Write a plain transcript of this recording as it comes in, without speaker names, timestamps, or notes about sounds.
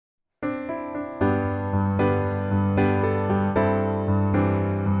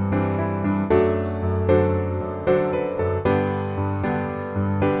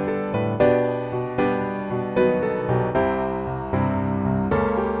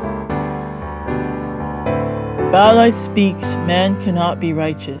Bildad speaks, man cannot be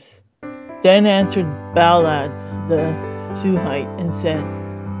righteous. Then answered Bildad the Shuhite and said,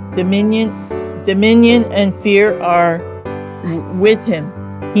 Dominion and fear are with him.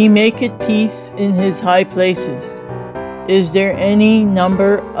 He maketh peace in his high places. Is there any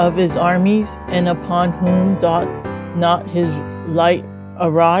number of his armies, and upon whom doth not his light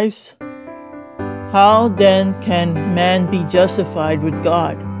arise? How then can man be justified with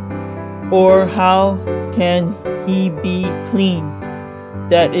God? Or how can he be clean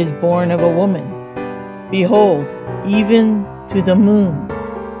that is born of a woman? Behold, even to the moon,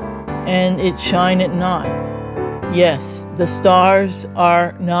 and it shineth not. Yes, the stars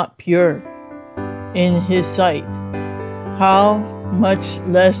are not pure in his sight. How much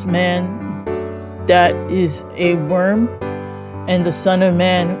less man that is a worm, and the Son of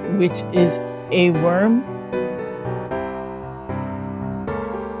Man which is a worm?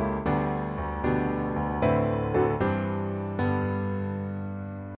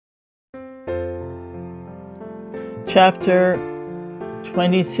 Chapter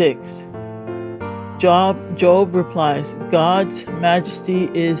 26. Job replies, God's majesty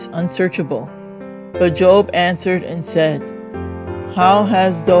is unsearchable. But Job answered and said, How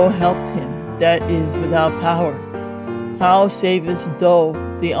hast thou helped him that is without power? How savest thou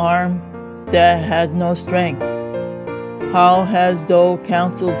the arm that had no strength? How hast thou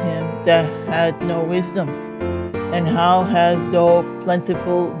counseled him that had no wisdom? And how hast thou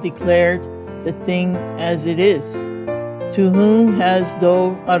plentiful declared the thing as it is? To whom hast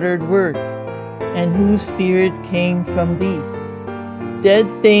thou uttered words, and whose spirit came from thee? Dead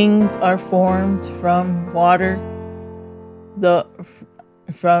things are formed from water,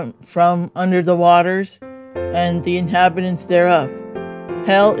 from under the waters, and the inhabitants thereof.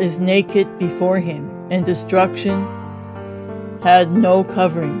 Hell is naked before him, and destruction had no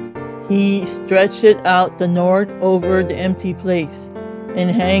covering. He stretched out the north over the empty place,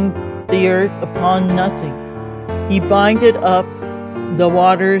 and hanged the earth upon nothing. He binded up the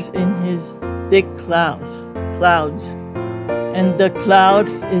waters in his thick clouds, and the cloud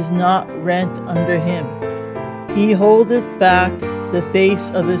is not rent under him. He holdeth back the face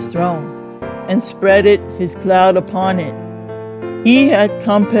of his throne, and spreadeth his cloud upon it. He had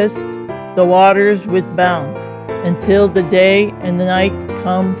compassed the waters with bounds, until the day and the night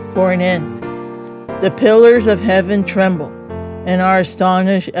come for an end. The pillars of heaven tremble, and are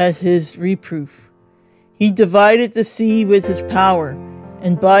astonished at his reproof. He divided the sea with his power,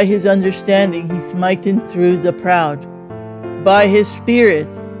 and by his understanding he smiteth through the proud. By his spirit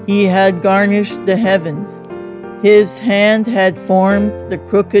he had garnished the heavens. His hand had formed the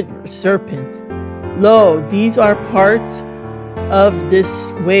crooked serpent. Lo, these are parts of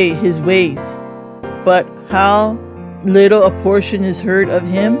this way, his ways. But how little a portion is heard of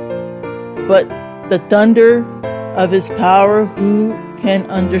him? But the thunder of his power who can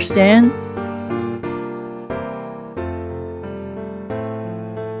understand?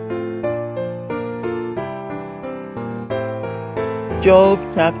 Job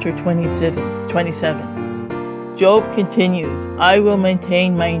chapter 27. Job continues, I will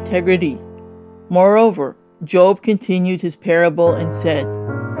maintain my integrity. Moreover, Job continued his parable and said,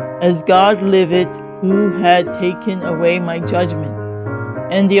 As God liveth, who had taken away my judgment,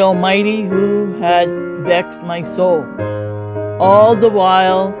 and the Almighty who had vexed my soul. All the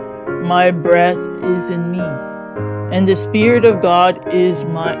while my breath is in me, and the Spirit of God is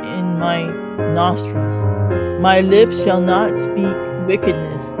in my nostrils. My lips shall not speak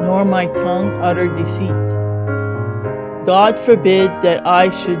wickedness, nor my tongue utter deceit. God forbid that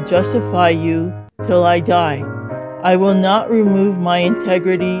I should justify you till I die. I will not remove my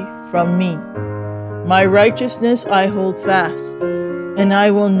integrity from me. My righteousness I hold fast, and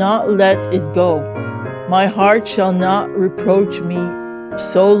I will not let it go. My heart shall not reproach me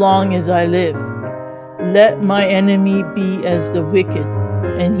so long as I live. Let my enemy be as the wicked,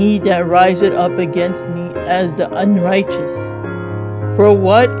 and he that riseth up against me as the unrighteous. For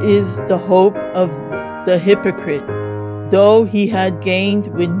what is the hope of the hypocrite, though he had gained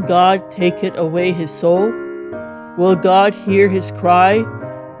when God taketh away his soul? Will God hear his cry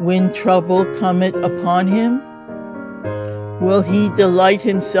when trouble cometh upon him? Will he delight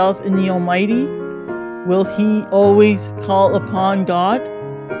himself in the Almighty? Will he always call upon God?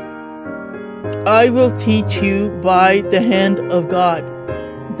 I will teach you by the hand of God,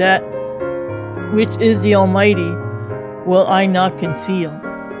 that which is the Almighty will I not conceal.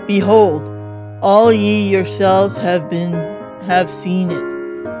 Behold, all ye yourselves have seen it.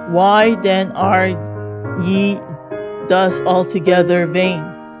 Why then are ye thus altogether vain?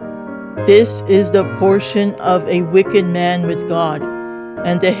 This is the portion of a wicked man with God.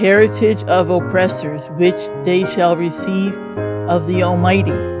 and the heritage of oppressors, which they shall receive of the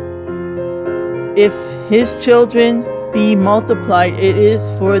Almighty. If his children be multiplied, it is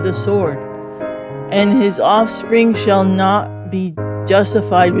for the sword, and his offspring shall not be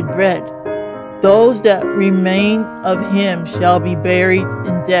justified with bread. Those that remain of him shall be buried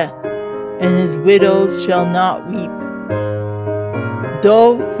in death, and his widows shall not weep.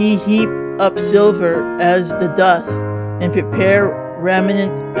 Though he heap up silver as the dust, and prepare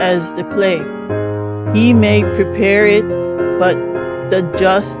raiment as the clay, he may prepare it, but the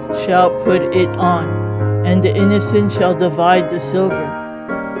just shall put it on, and the innocent shall divide the silver.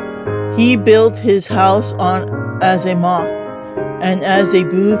 He built his house on as a moth, and as a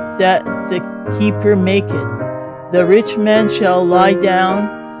booth that the keeper maketh. The rich man shall lie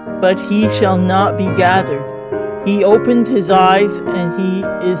down, but he shall not be gathered. He opened his eyes, and he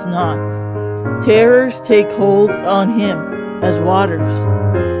is not. Terrors take hold on him as waters.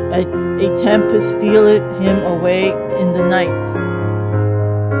 A tempest stealeth him away in the night.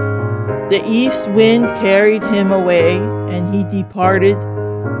 The east wind carried him away, and he departed,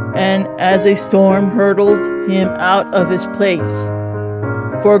 and as a storm hurled him out of his place.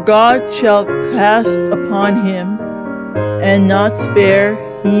 For God shall cast upon him, and not spare,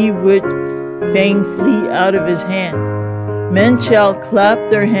 he would fain flee out of his hand. Men shall clap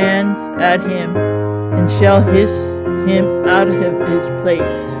their hands at him, and shall hiss him out of his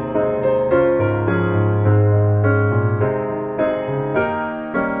place.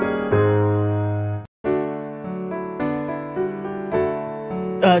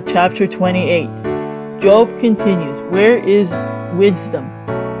 Chapter 28. Job continues, Where is wisdom?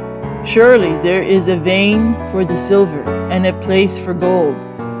 Surely there is a vein for the silver, and a place for gold,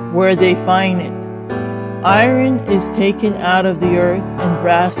 where they find it. Iron is taken out of the earth, and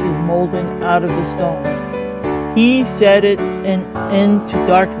brass is molten out of the stone. He setteth an end to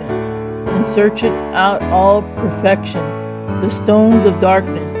darkness, and searcheth out all perfection, the stones of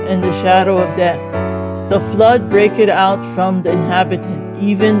darkness, and the shadow of death. The flood breaketh out from the inhabitant,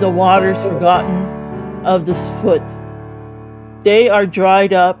 even the waters forgotten of the foot. They are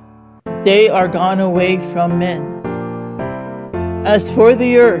dried up, they are gone away from men. As for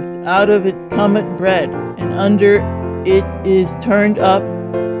the earth, out of it cometh bread, and under it is turned up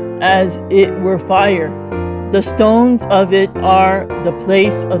as it were fire. The stones of it are the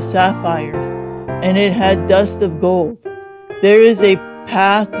place of sapphires, and it had dust of gold. There is a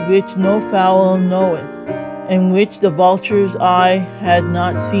path which no fowl knoweth, and which the vulture's eye had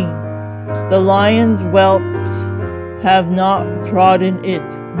not seen. The lion's whelps have not trodden it,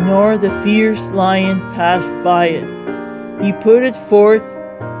 nor the fierce lion passed by it. He putteth forth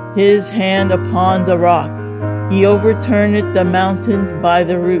his hand upon the rock. He overturneth the mountains by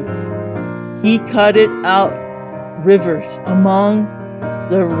the roots. He cutteth out rivers among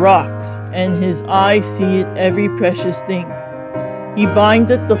the rocks, and his eye seeth every precious thing. He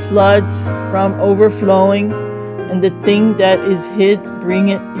bindeth the floods from overflowing, and the thing that is hid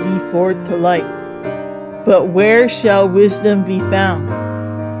bringeth he forth to light. But where shall wisdom be found?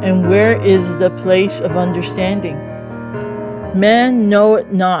 And where is the place of understanding? Man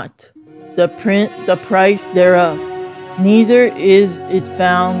knoweth not the price thereof, neither is it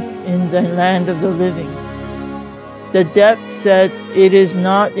found in the land of the living. The depth said, It is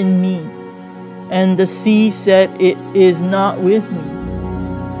not in me, and the sea said, It is not with me.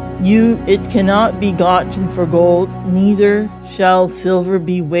 It cannot be gotten for gold, neither shall silver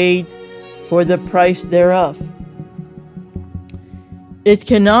be weighed for the price thereof. It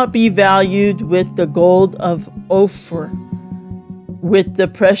cannot be valued with the gold of Ophir, with the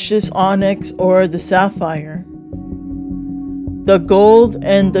precious onyx or the sapphire. The gold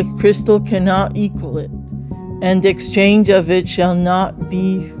and the crystal cannot equal it, and the exchange of it shall not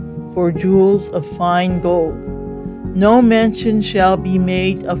be for jewels of fine gold. No mention shall be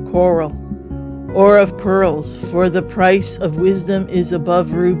made of coral or of pearls, for the price of wisdom is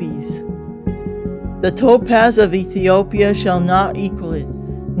above rubies. The topaz of Ethiopia shall not equal it,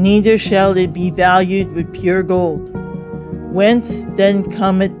 neither shall it be valued with pure gold. Whence then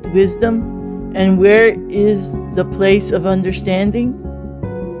cometh wisdom, and where is the place of understanding?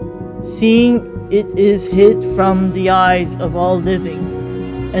 Seeing it is hid from the eyes of all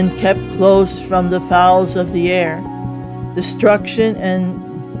living, and kept close from the fowls of the air. Destruction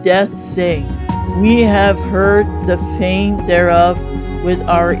and death say, We have heard the fame thereof with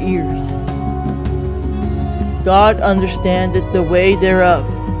our ears. God understandeth the way thereof,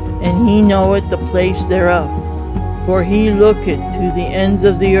 and he knoweth the place thereof. For he looketh to the ends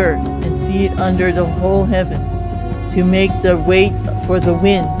of the earth, and seeth under the whole heaven, to make the weight for the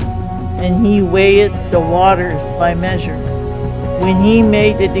winds, and he weigheth the waters by measure. when he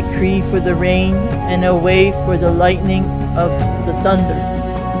made a decree for the rain and a way for the lightning of the thunder.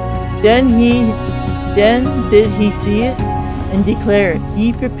 Then did he see it and declare it.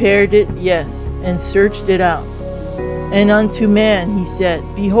 He prepared it, yes, and searched it out. And unto man he said,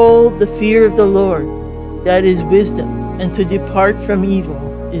 Behold, the fear of the Lord, that is wisdom, and to depart from evil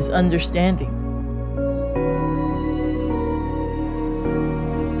is understanding.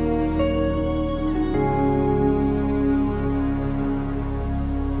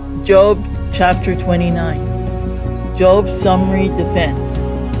 Job chapter 29. Job's summary defense.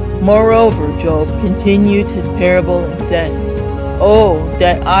 Moreover, Job continued his parable and said, Oh,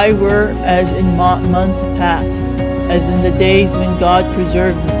 that I were as in months past, as in the days when God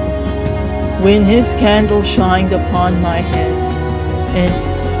preserved me, when his candle shined upon my head,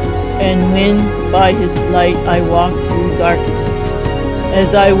 and when by his light I walked through darkness,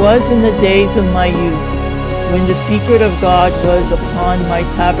 as I was in the days of my youth, when the secret of God was upon my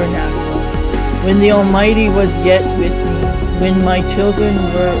tabernacle, when the Almighty was yet with me, when my children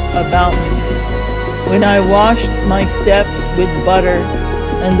were about me, when I washed my steps with butter,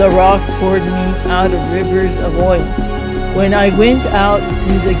 and the rock poured me out of rivers of oil, when I went out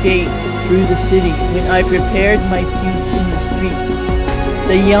to the gate through the city, when I prepared my seat in the street.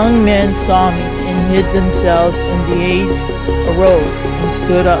 The young men saw me and hid themselves, and the aged arose and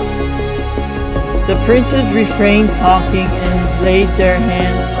stood up. The princes refrained talking and laid their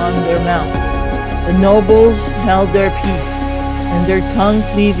hand on their mouth. The nobles held their peace, and their tongue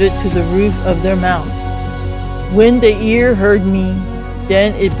cleaved to the roof of their mouth. When the ear heard me,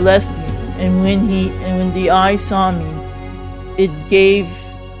 then it blessed me, and when the eye saw me, it gave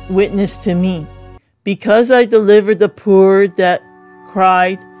witness to me. Because I delivered the poor that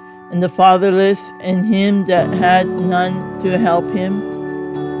cried, and the fatherless, and him that had none to help him.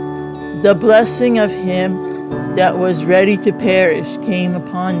 The blessing of him that was ready to perish came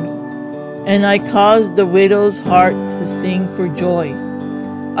upon me, and I caused the widow's heart to sing for joy.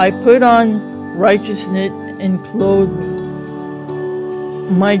 I put on righteousness and clothed me.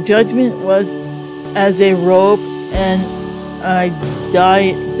 My judgment was as a robe, and a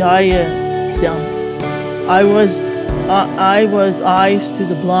diadem. I was eyes to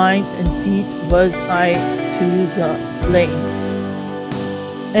the blind, and feet was I to the lame.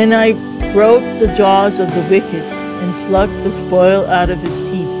 And I broke the jaws of the wicked, and plucked the spoil out of his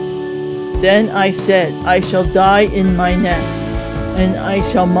teeth. Then I said, I shall die in my nest, and I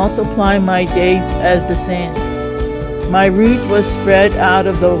shall multiply my days as the sand. My root was spread out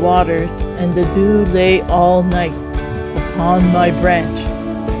of the waters, and the dew lay all night upon my branch.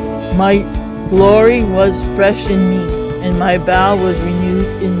 My glory was fresh in me, and my bow was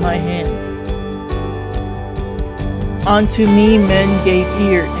renewed in my hand. Unto me men gave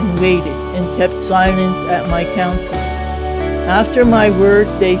ear and waited, and kept silence at my counsel. After my word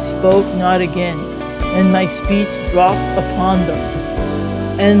they spoke not again, and my speech dropped upon them.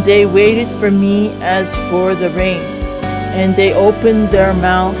 And they waited for me as for the rain, and they opened their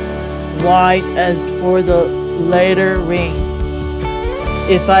mouth wide as for the latter rain.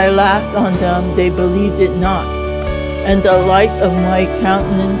 If I laughed on them, they believed it not, and the light of my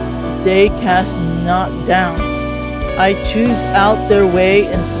countenance they cast not down. I chose out their way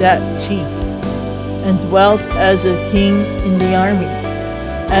and sat chief, and dwelt as a king in the army,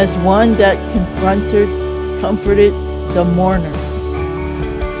 as one that comforted the mourners.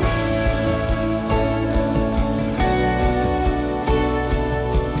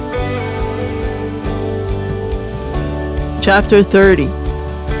 Chapter 30.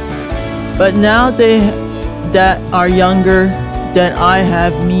 But now they that are younger than I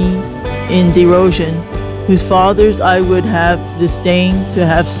have me in derision, whose fathers I would have disdained to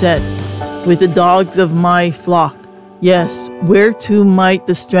have set with the dogs of my flock. Yes, whereto might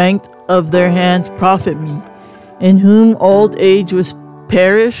the strength of their hands profit me, in whom old age was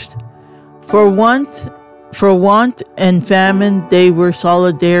perished? For want and famine they were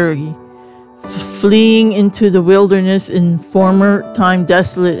solidarity, fleeing into the wilderness in former time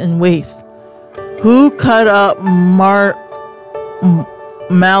desolate and waste. Who cut up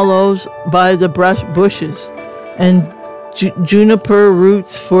mallows by the bushes, and juniper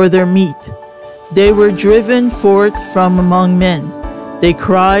roots for their meat. They were driven forth from among men. They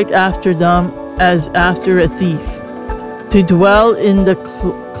cried after them as after a thief, to dwell in the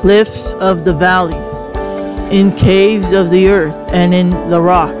cliffs of the valleys, in caves of the earth, and in the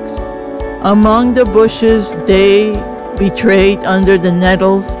rocks. Among the bushes they betrayed under the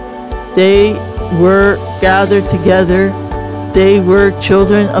nettles. They were gathered together. They were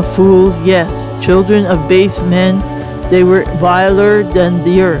children of fools, yes, children of base men. They were viler than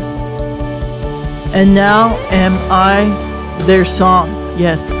the earth. And now am I their song.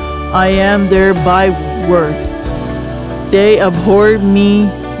 Yes, I am their byword. They abhor me,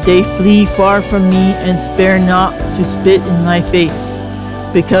 they flee far from me, and spare not to spit in my face,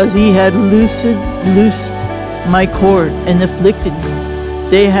 because he had loosed my cord and afflicted me.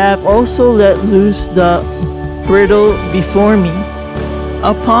 They have also let loose the bridle before me.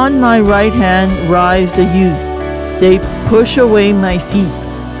 Upon my right hand rise the youth. They push away my feet,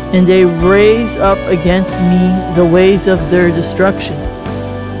 and they raise up against me the ways of their destruction.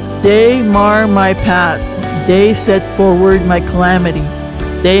 They mar my path. They set forward my calamity.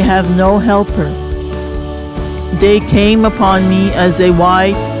 They have no helper. They came upon me as a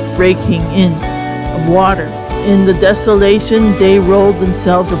wide breaking in of waters. In the desolation they rolled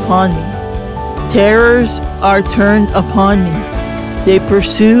themselves upon me. Terrors are turned upon me. They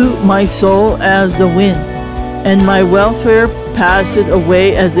pursue my soul as the wind, and my welfare passeth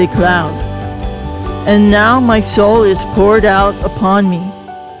away as a cloud. And now my soul is poured out upon me,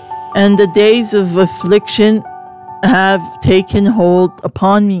 and the days of affliction have taken hold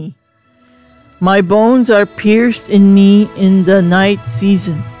upon me. My bones are pierced in me in the night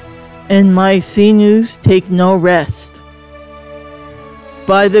season, and my sinews take no rest.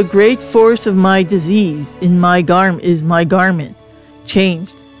 By the great force of my disease is my garment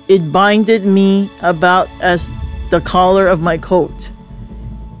changed. It binded me about as the collar of my coat.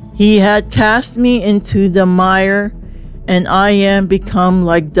 He had cast me into the mire, and I am become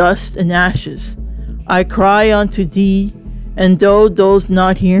like dust and ashes. I cry unto thee, and thou dost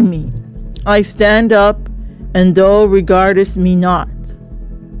not hear me. I stand up, and thou regardest me not.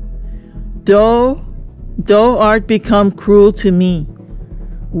 Thou art become cruel to me.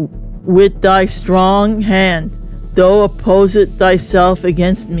 With thy strong hand thou opposest thyself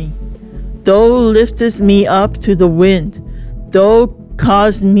against me. Thou liftest me up to the wind. Thou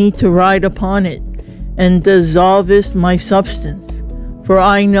causest me to ride upon it, and dissolvest my substance. For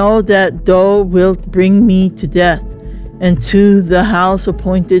I know that thou wilt bring me to death, and to the house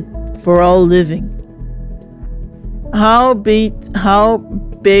appointed for all living. Howbeit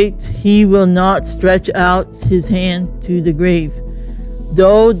he will not stretch out his hand to the grave,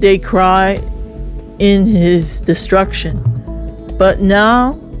 though they cry in his destruction. But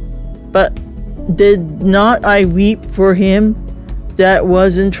did not I weep for him that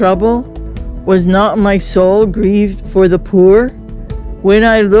was in trouble? Was not my soul grieved for the poor? When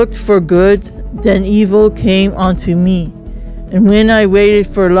I looked for good, then evil came unto me, and when I waited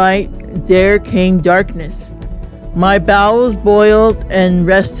for light, there came darkness. My bowels boiled and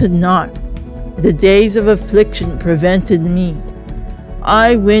rested not. The days of affliction prevented me.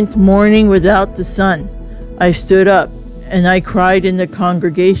 I went mourning without the sun. I stood up, and I cried in the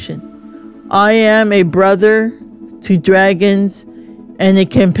congregation. I am a brother to dragons, and a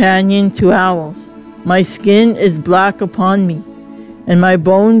companion to owls. My skin is black upon me, and my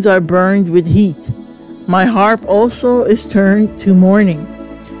bones are burned with heat. My harp also is turned to mourning,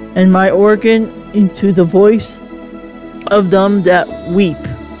 and my organ into the voice of them that weep.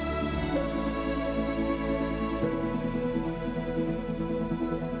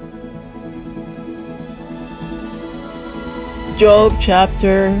 Job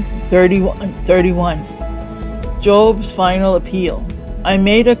chapter 31. Job's final appeal. I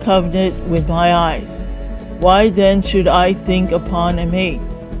made a covenant with my eyes. Why then should I think upon a mate?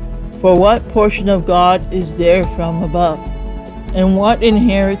 For what portion of God is there from above? And what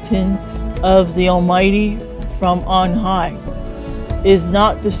inheritance of the Almighty from on high? Is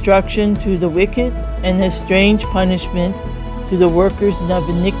not destruction to the wicked, and a strange punishment to the workers of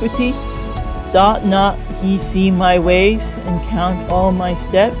iniquity? Doth not he see my ways, and count all my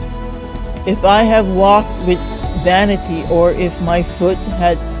steps? If I have walked with vanity, or if my foot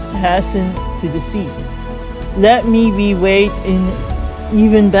had hastened to deceit, let me be weighed in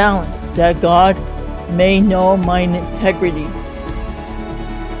even balance, that God may know mine integrity.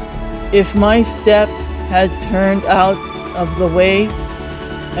 If my step had turned out of the way,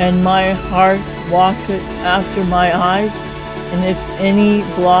 and my heart walked after my eyes, and if any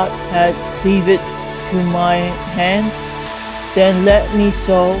blot had cleaved to my hand, then let me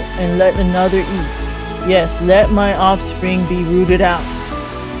sow, and let another eat. Yes, let my offspring be rooted out.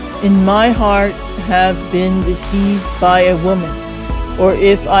 In my heart have been deceived by a woman, or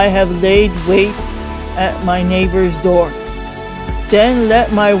if I have laid wait at my neighbor's door, then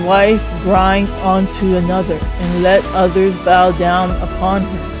let my wife grind onto another, and let others bow down upon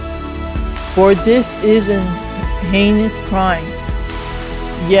her. For this is an heinous crime.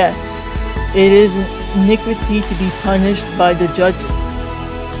 Yes, it is an iniquity to be punished by the judges.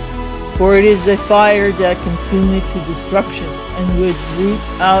 For it is a fire that consumeth to destruction, and would root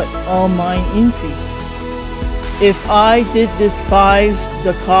out all mine increase. If I did despise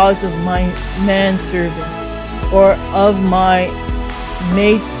the cause of my manservant, or of my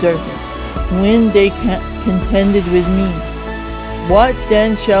maidservant, when they contended with me, what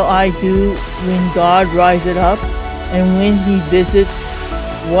then shall I do when God riseth up, and when he visiteth,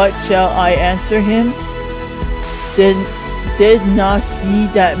 what shall I answer him? Did not he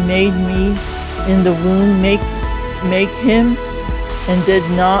that made me in the womb make him, and did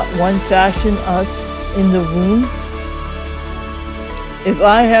not one fashion us in the womb? If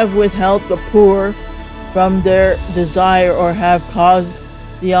I have withheld the poor from their desire, or have caused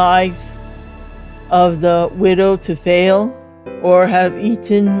the eyes of the widow to fail, or have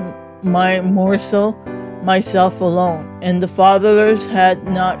eaten my morsel myself alone, and the fatherless had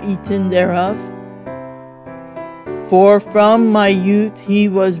not eaten thereof? For from my youth he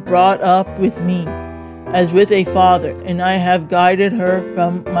was brought up with me, as with a father, and I have guided her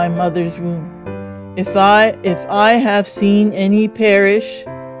from my mother's womb. If I have seen any perish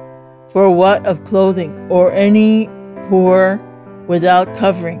for want of clothing, or any poor without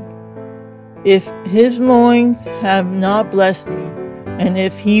covering, if his loins have not blessed me, and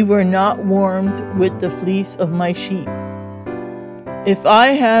if he were not warmed with the fleece of my sheep, if I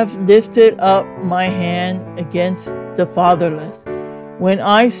have lifted up my hand against the fatherless, when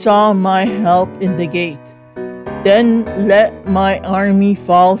I saw my help in the gate, then let my army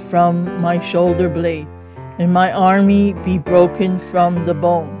fall from my shoulder blade, and my army be broken from the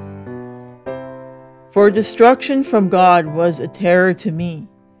bone. For destruction from God was a terror to me,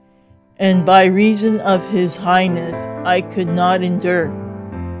 and by reason of his highness I could not endure.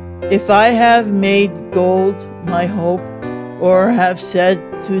 If I have made gold my hope, or have said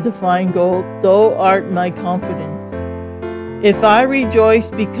to the fine gold, thou art my confidence. If I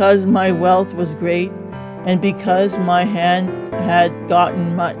rejoiced because my wealth was great, and because my hand had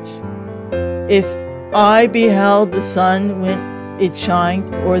gotten much, if I beheld the sun when it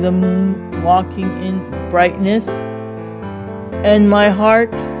shined, or the moon walking in brightness, and my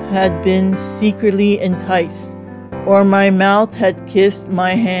heart had been secretly enticed, or my mouth had kissed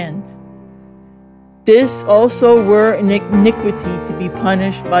my hand, this also were iniquity to be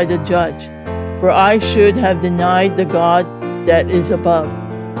punished by the judge, for I should have denied the God that is above.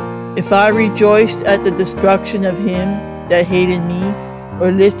 If I rejoiced at the destruction of him that hated me,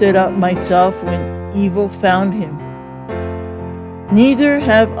 or lifted up myself when evil found him. Neither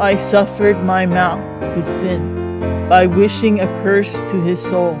have I suffered my mouth to sin, by wishing a curse to his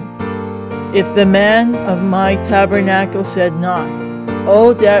soul. If the man of my tabernacle said not,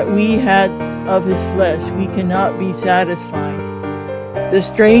 oh, that we had of his flesh, we cannot be satisfied. The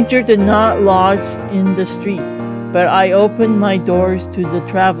stranger did not lodge in the street, but I opened my doors to the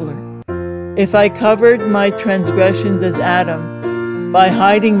traveler. If I covered my transgressions as Adam, by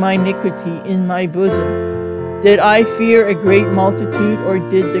hiding my iniquity in my bosom, did I fear a great multitude, or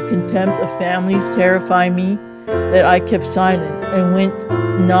did the contempt of families terrify me, that I kept silent, and went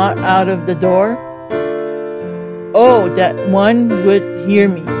not out of the door? Oh, that one would hear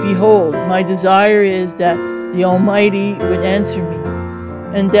me. Behold, my desire is that the Almighty would answer me,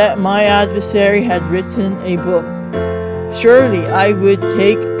 and that my adversary had written a book. Surely I would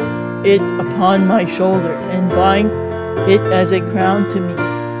take it upon my shoulder, and bind it as a crown to me.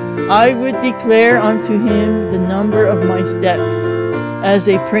 I would declare unto him the number of my steps. As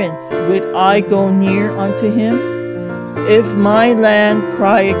a prince would I go near unto him. If my land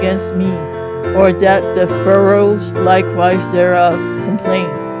cry against me, or that the furrows likewise thereof complain,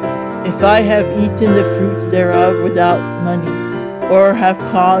 if I have eaten the fruits thereof without money, or have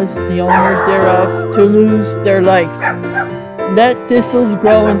caused the owners thereof to lose their life, let thistles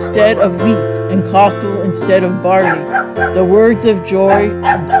grow instead of wheat, and cockle instead of barley. The words of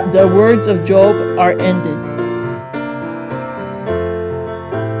Job are ended.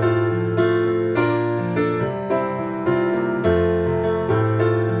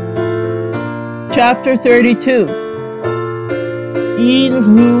 Chapter 32.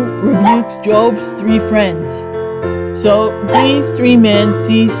 Elihu rebukes Job's three friends. So these three men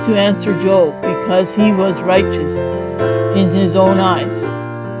ceased to answer Job, because he was righteous in his own eyes.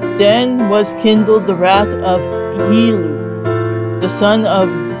 Then was kindled the wrath of Elihu, the son of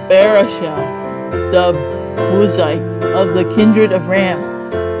Barashel, the Buzite, of the kindred of Ram.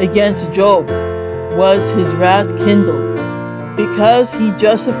 Against Job was his wrath kindled, because he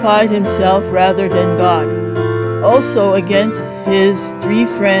justified himself rather than God. Also against his three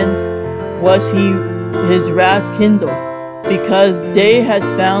friends was his wrath kindled, because they had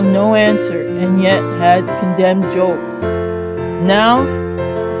found no answer, and yet had condemned Job. Now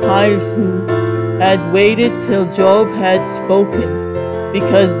Elihu had waited till Job had spoken,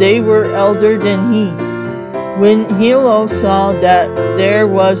 because they were elder than he. When Elihu saw that there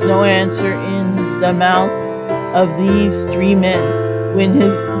was no answer in the mouth of these 3 men, when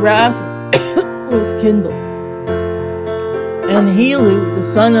his wrath was kindled, and Elihu, the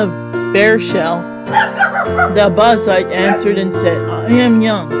son of Bershel, the Buzite, answered and said, I am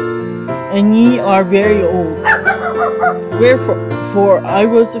young, and ye are very old. Wherefore I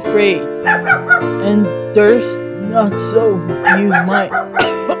was afraid, and durst not show you my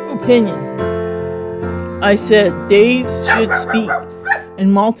opinion. I said, days should speak,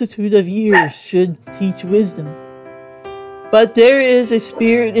 and multitude of years should teach wisdom. But there is a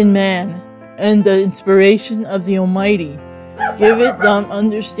spirit in man, and the inspiration of the Almighty giveth them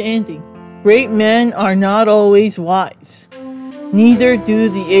understanding. Great men are not always wise, neither do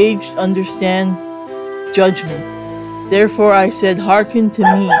the aged understand judgment. Therefore I said, hearken to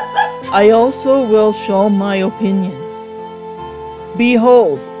me, I also will show my opinion.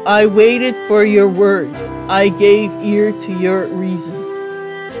 Behold, I waited for your words, I gave ear to your reasons,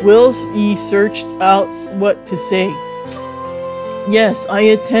 whilst ye searched out what to say. Yes, I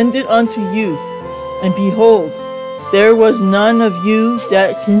attended unto you, and behold, there was none of you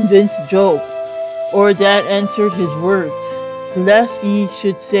that convinced Job, or that answered his words, lest ye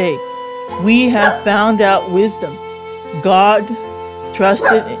should say, we have found out wisdom. God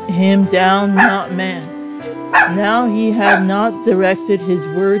trusted him down, not man. Now he hath not directed his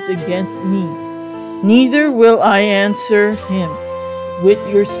words against me, neither will I answer him with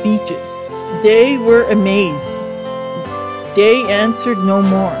your speeches. They were amazed. They answered no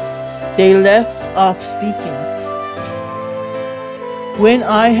more. They left off speaking. When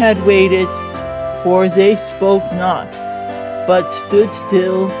I had waited, for they spoke not, but stood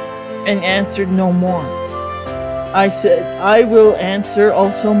still and answered no more. I said, I will answer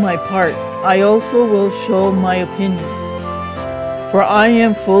also my part. I also will show my opinion. For I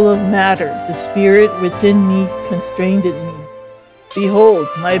am full of matter, the spirit within me constrained me. Behold,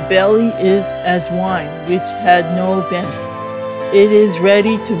 my belly is as wine, which had no vent. It is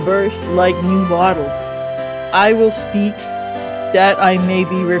ready to burst like new bottles. I will speak, that I may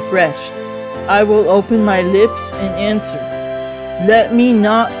be refreshed. I will open my lips and answer. Let me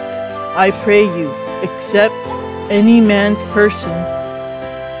not, I pray you, accept any man's person,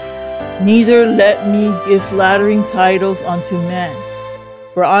 neither let me give flattering titles unto man.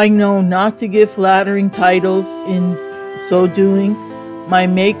 For I know not to give flattering titles, in so doing, my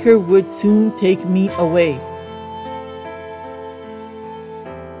Maker would soon take me away.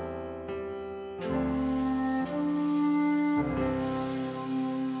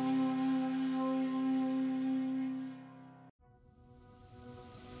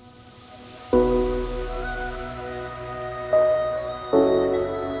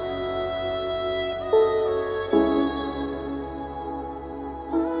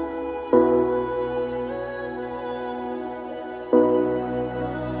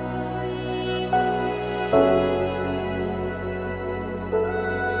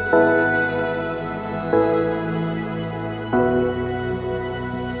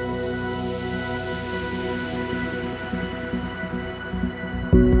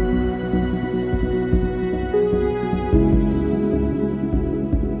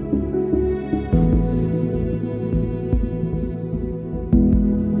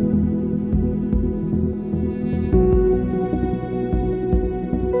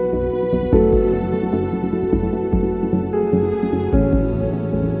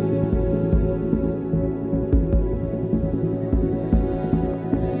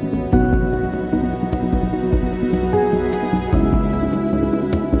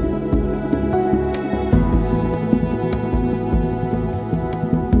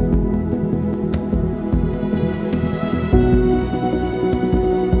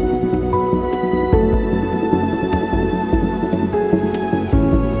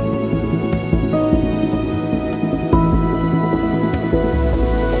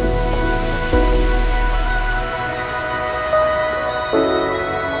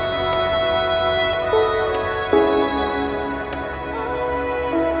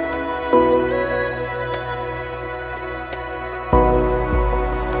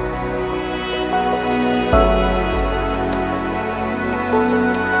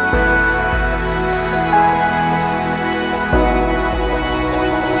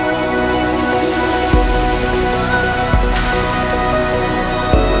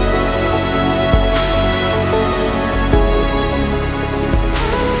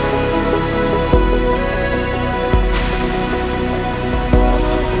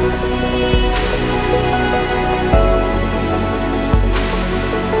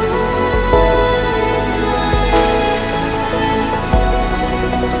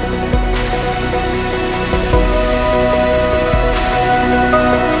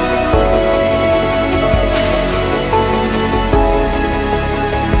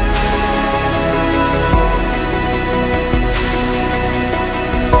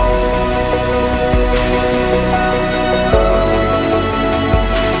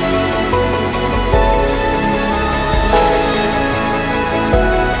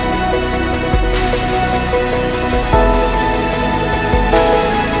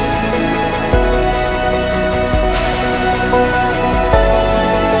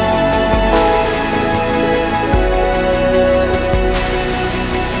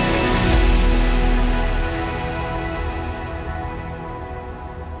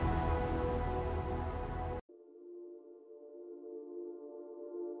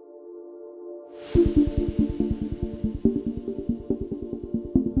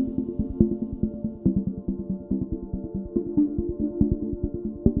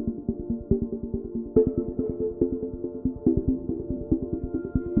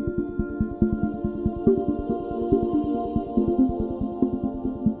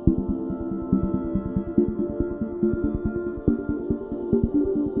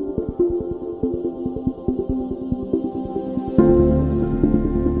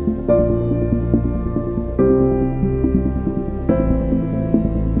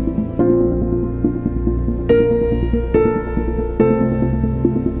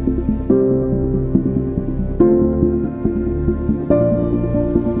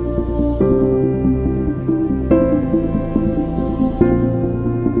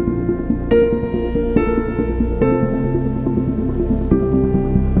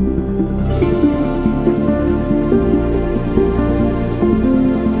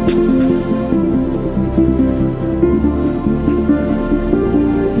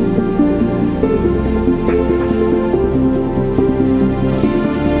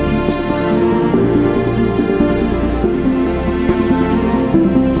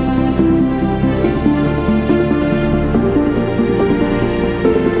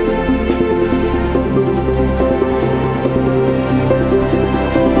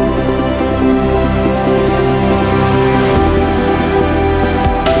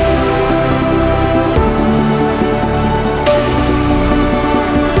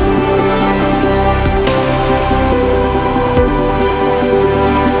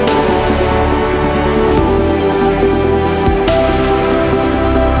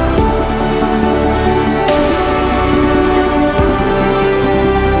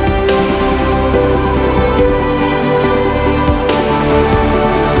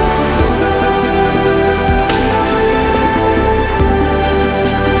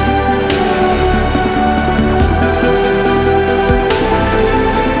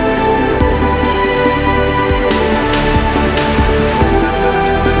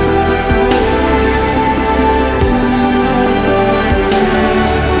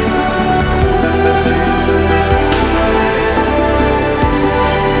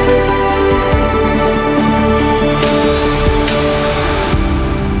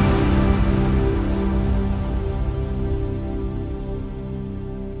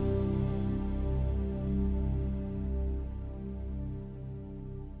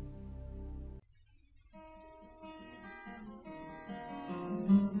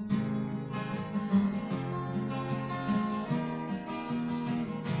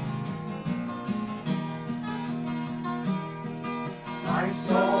 My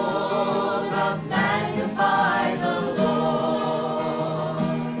soul doth magnify the Lord,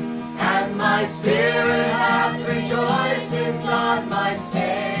 and my spirit hath rejoiced in God my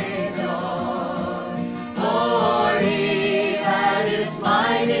Savior. For he that is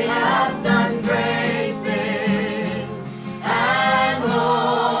mighty hath done great things, and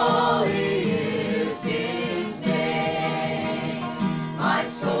holy is his name. My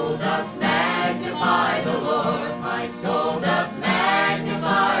soul doth magnify the Lord, my soul doth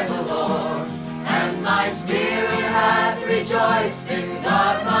magnify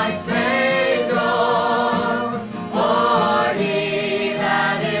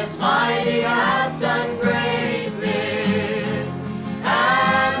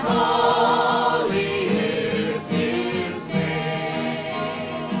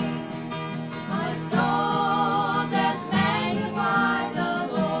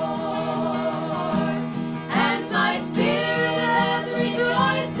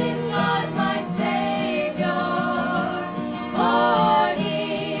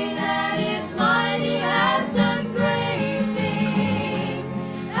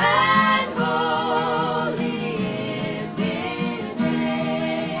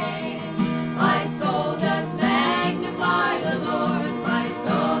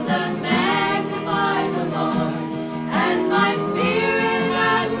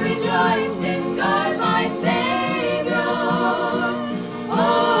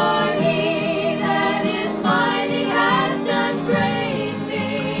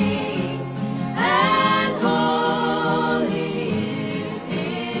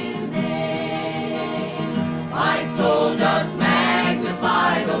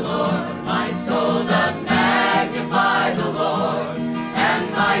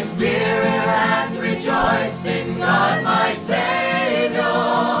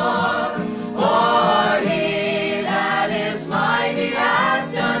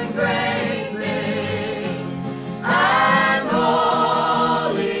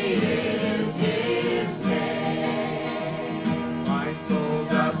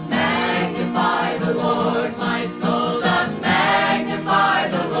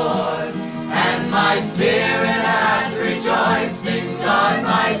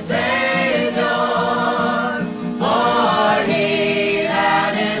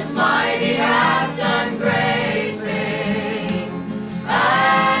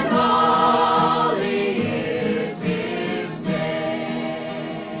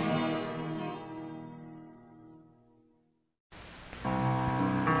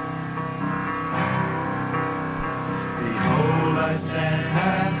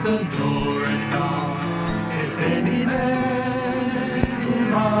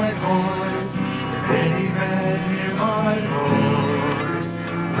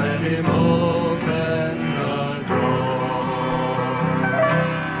Let him open the door.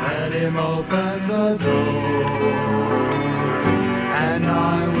 Let him open the door. And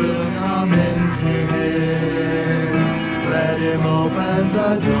I will come into him. Let him open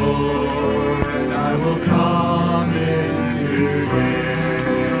the door. And I will come into him.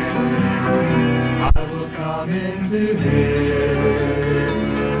 I will come into him.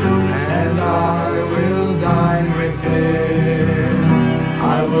 And I will dine with him.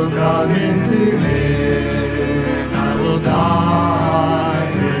 I will come into him. I will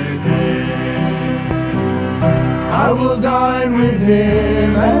dine with him. I will dine with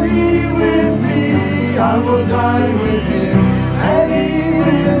him, and he with me. I will dine with him, and he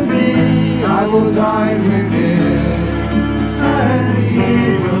with me. I will dine with him, and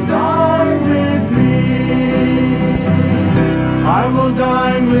he will dine with me. I will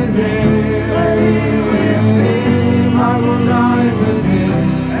dine with him, and he with me. I will dine with him,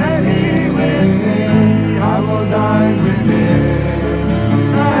 and he with me. I will dine with him,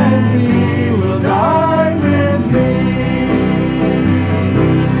 and he will dine with me.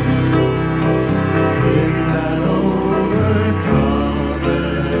 In that overcometh,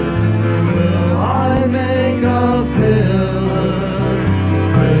 will I make a pillar?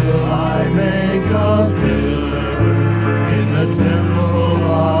 Will I make a pillar in the temple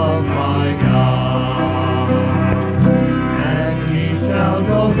of my God? And he shall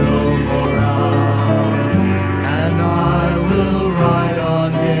go no more out, and I will write on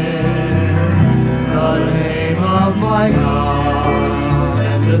him the name of my God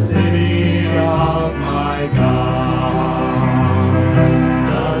and the city of my God,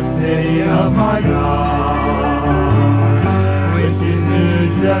 the city of my God, which is New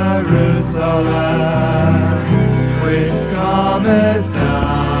Jerusalem, which cometh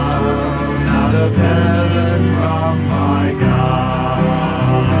down out of heaven from my God.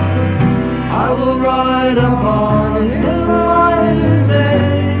 I will ride upon in my new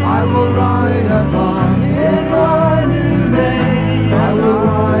name. I will ride upon in my new name. I will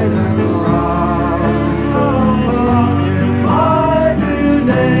ride upon in my new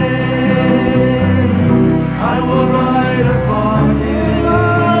name. I will ride upon in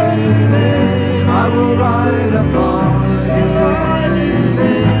my new name. I will ride upon in my new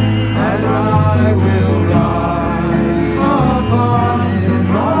name. And I will ride upon in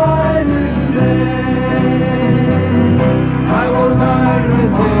my new name.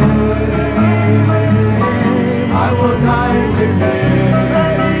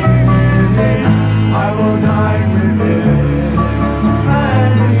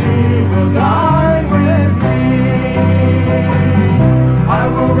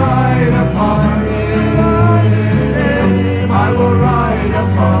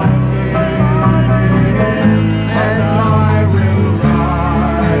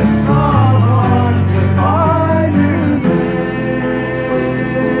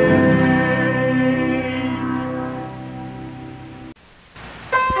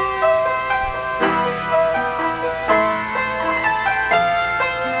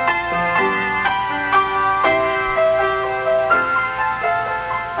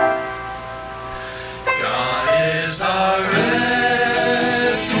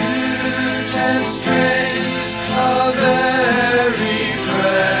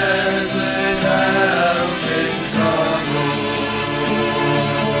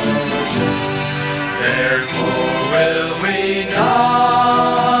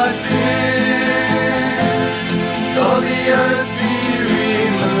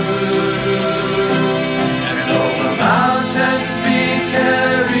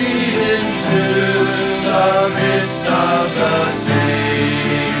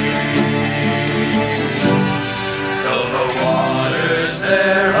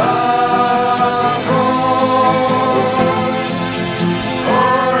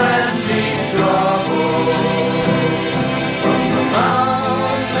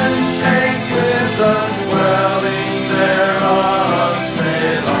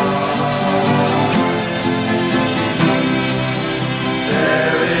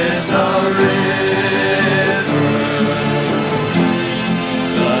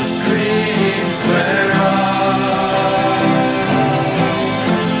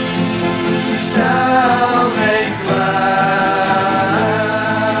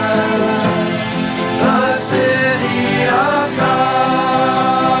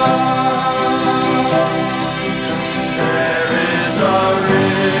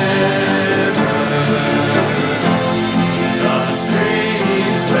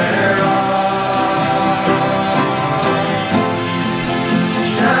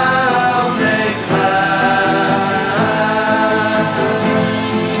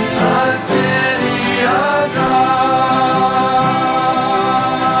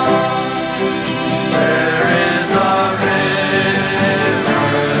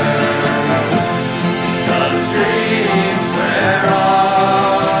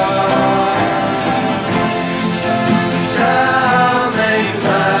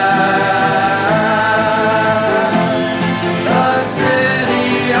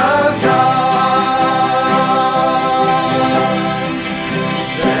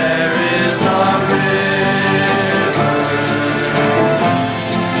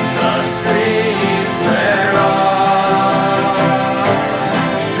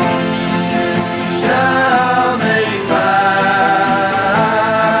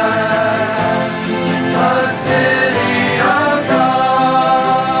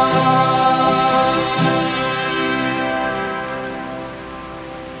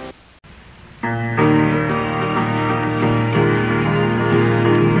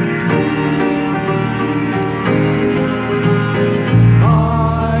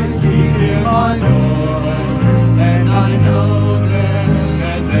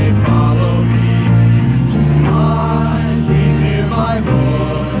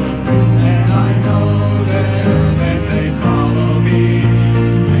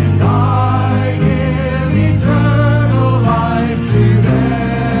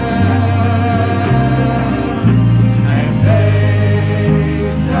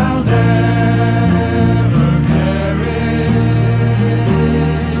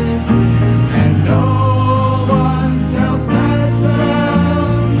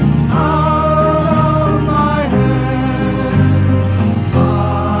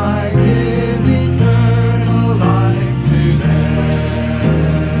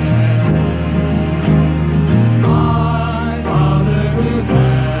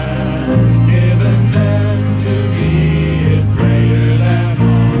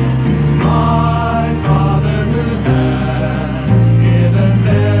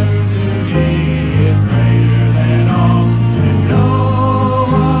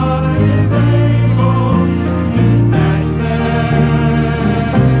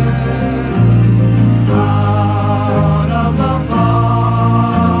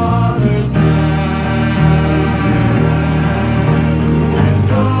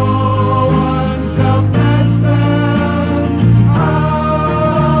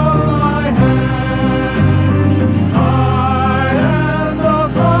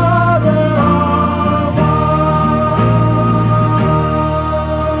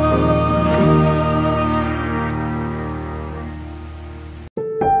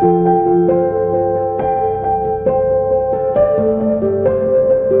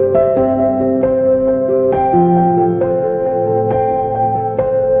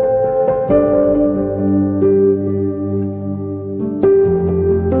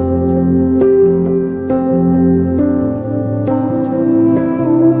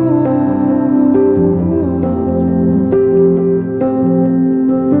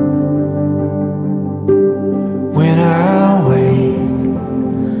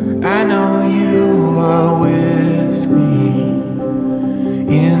 I know you are with me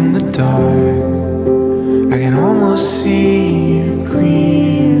in the dark. I can almost see you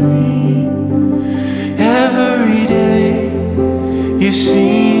clearly. Every day you're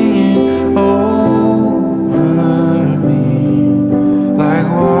singing over me. Like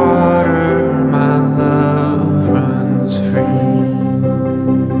water, my love runs free.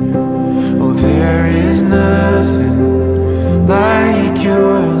 Oh, there is nothing like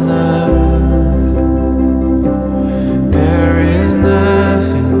your love. There is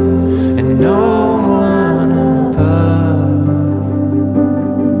nothing and no one above.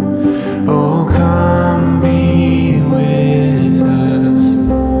 Oh, come be with us,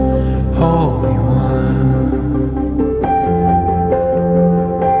 Holy One.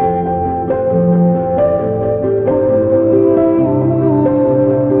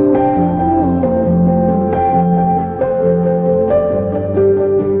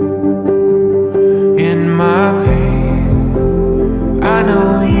 In my pain, I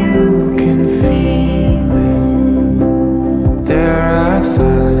know you can feel it. There I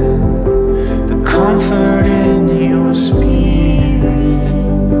find the comfort in your spirit.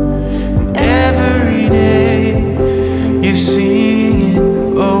 And every day you sing it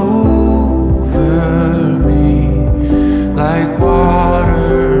over me. Like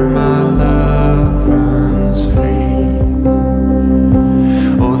water, my love runs free.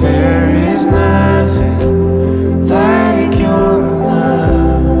 Oh, there is nothing like your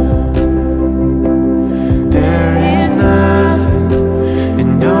love. There is nothing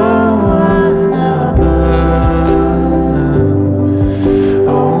and no one above.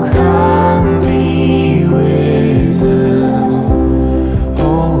 Oh, come be with us,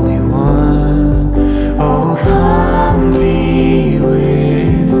 Holy One. Oh, come be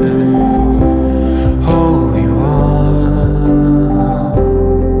with us, Holy One.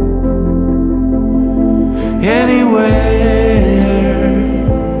 Anywhere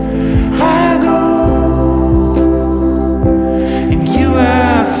I go, in you I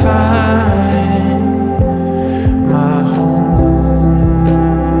find my home.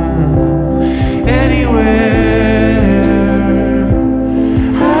 Anywhere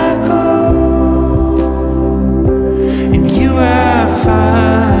I go, in you I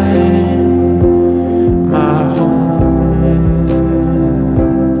find my home.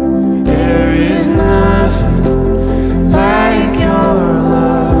 There is nothing like your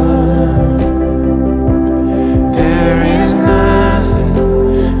love. There is nothing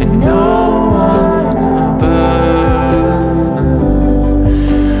and no one above.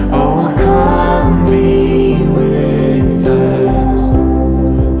 Oh, come be with us,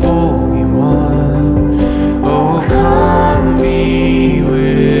 Holy One. Oh, come be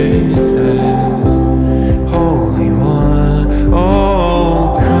with us, Holy One.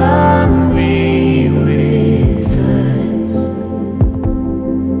 Oh, come be with us,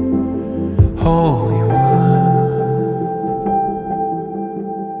 Holy One.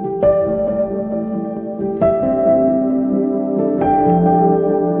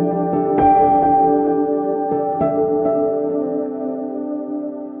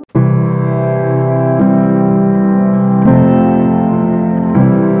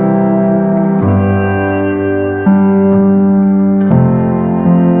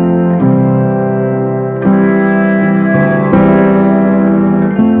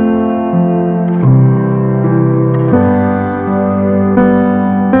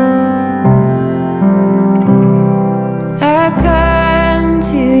 I come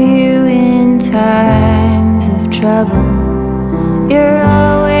to you in times of trouble. You're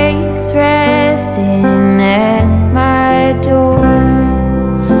always resting at my door.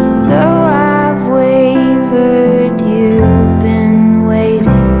 Though I've wavered, you've been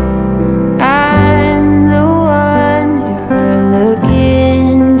waiting. I'm the one you're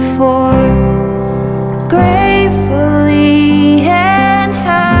looking for. Gratefully and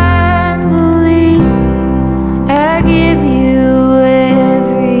humbly, I give you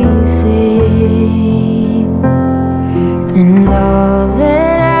everything.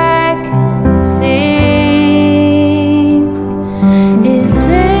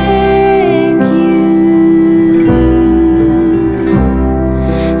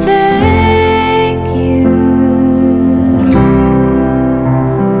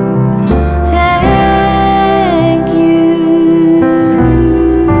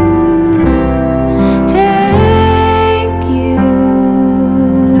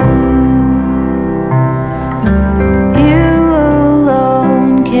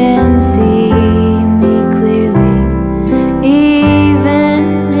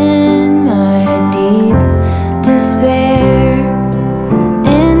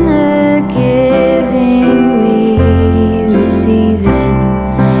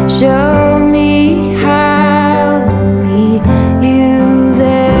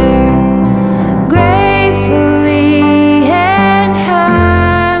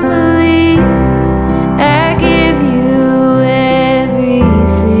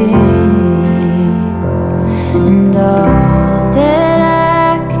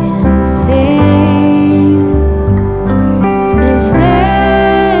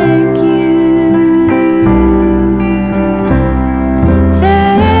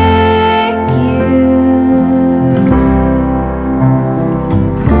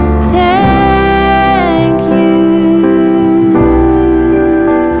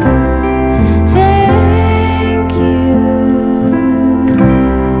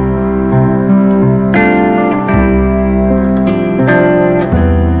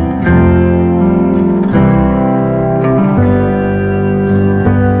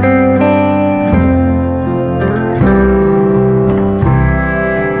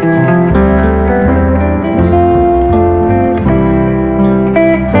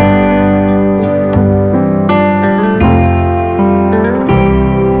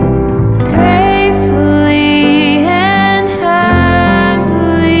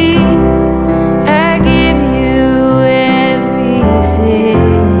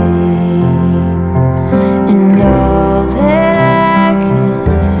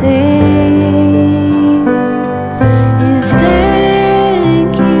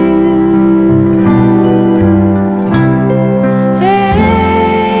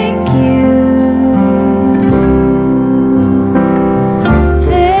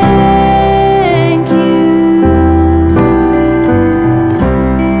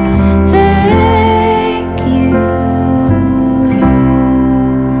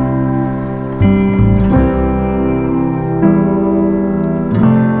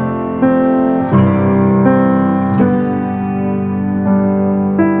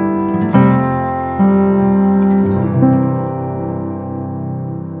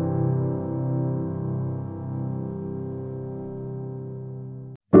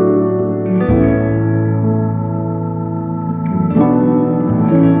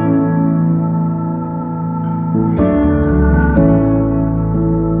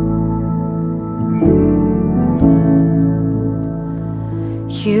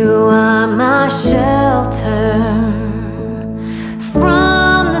 You are my shelter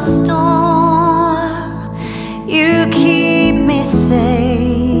from the storm. You keep me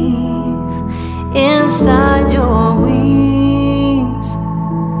safe inside your wings.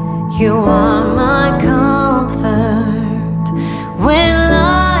 You are my comfort when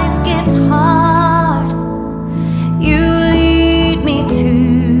life gets hard. You lead me to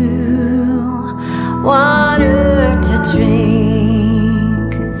water to drink.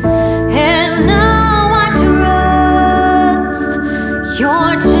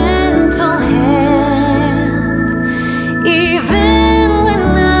 Your gentle hand, even when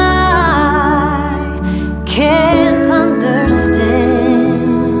I can't understand,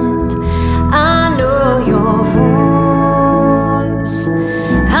 I know your voice.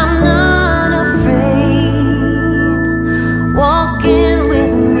 I'm not afraid, walking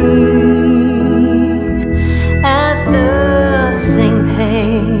with me at the same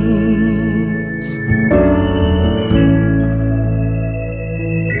pace.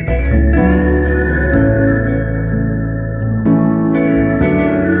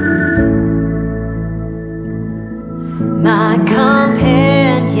 My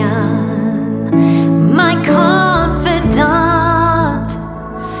companion, my confidant,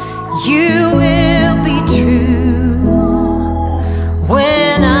 you will be true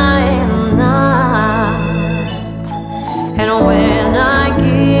when I am not, and when I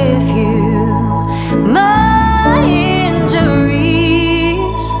give you my injuries,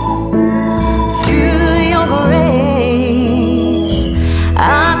 through your grace I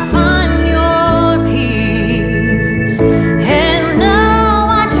find your peace. And now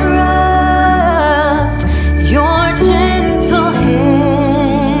I trust your gentle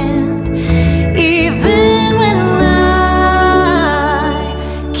hand, even when I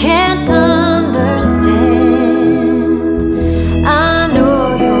can't understand. I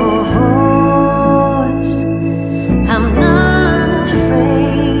know your voice. I'm not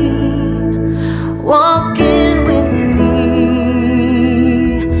afraid, walking with me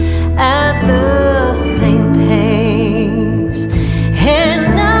at the same pace. And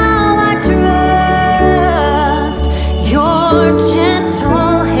now I trust your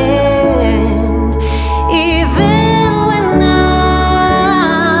gentle hand, even when I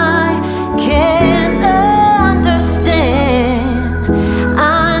can't understand. I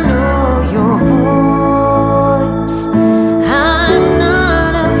know your voice. I'm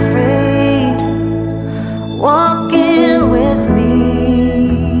not afraid, walking with me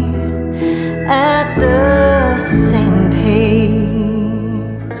at the same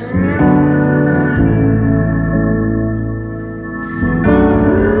pace.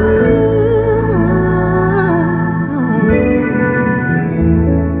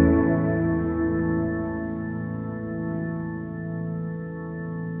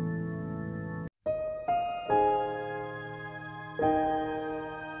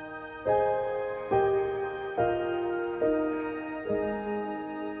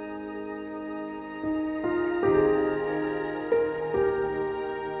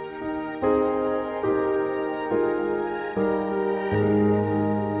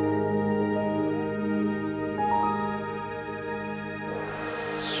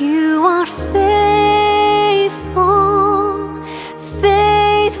 You are faithful,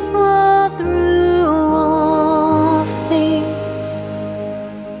 faithful through all things.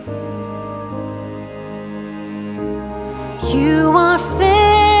 You are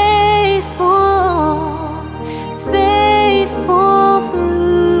faithful, faithful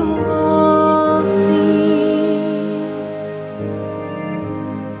through all things.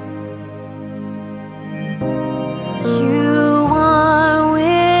 You are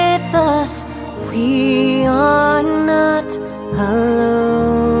with us, we are not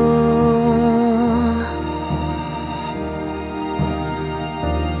alone.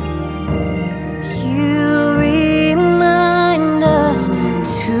 You remind us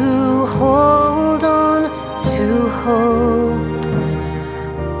to hold on to hope.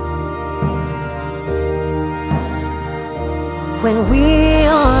 When we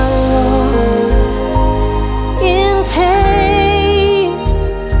are lost in pain,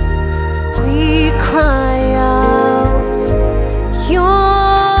 we cry out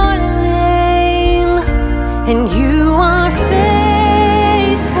your name, and you are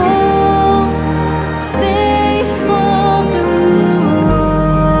faithful, faithful through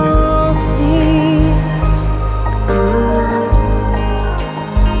all things.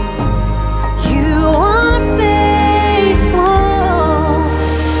 You are faithful,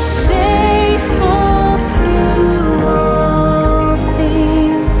 faithful through all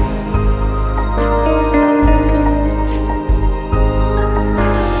things.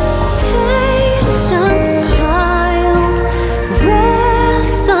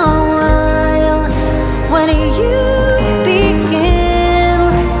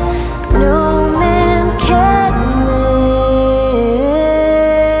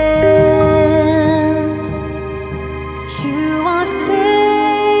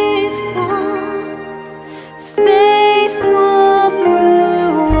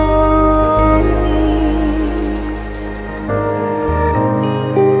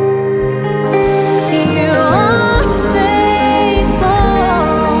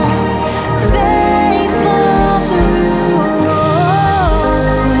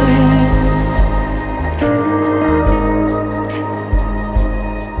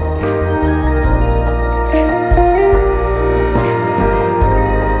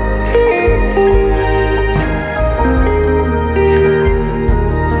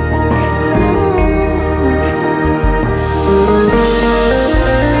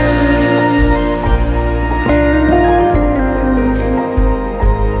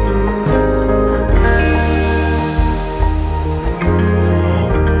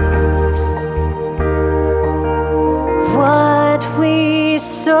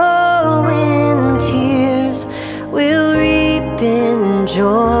 sow in tears will reap in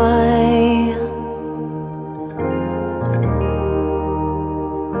joy.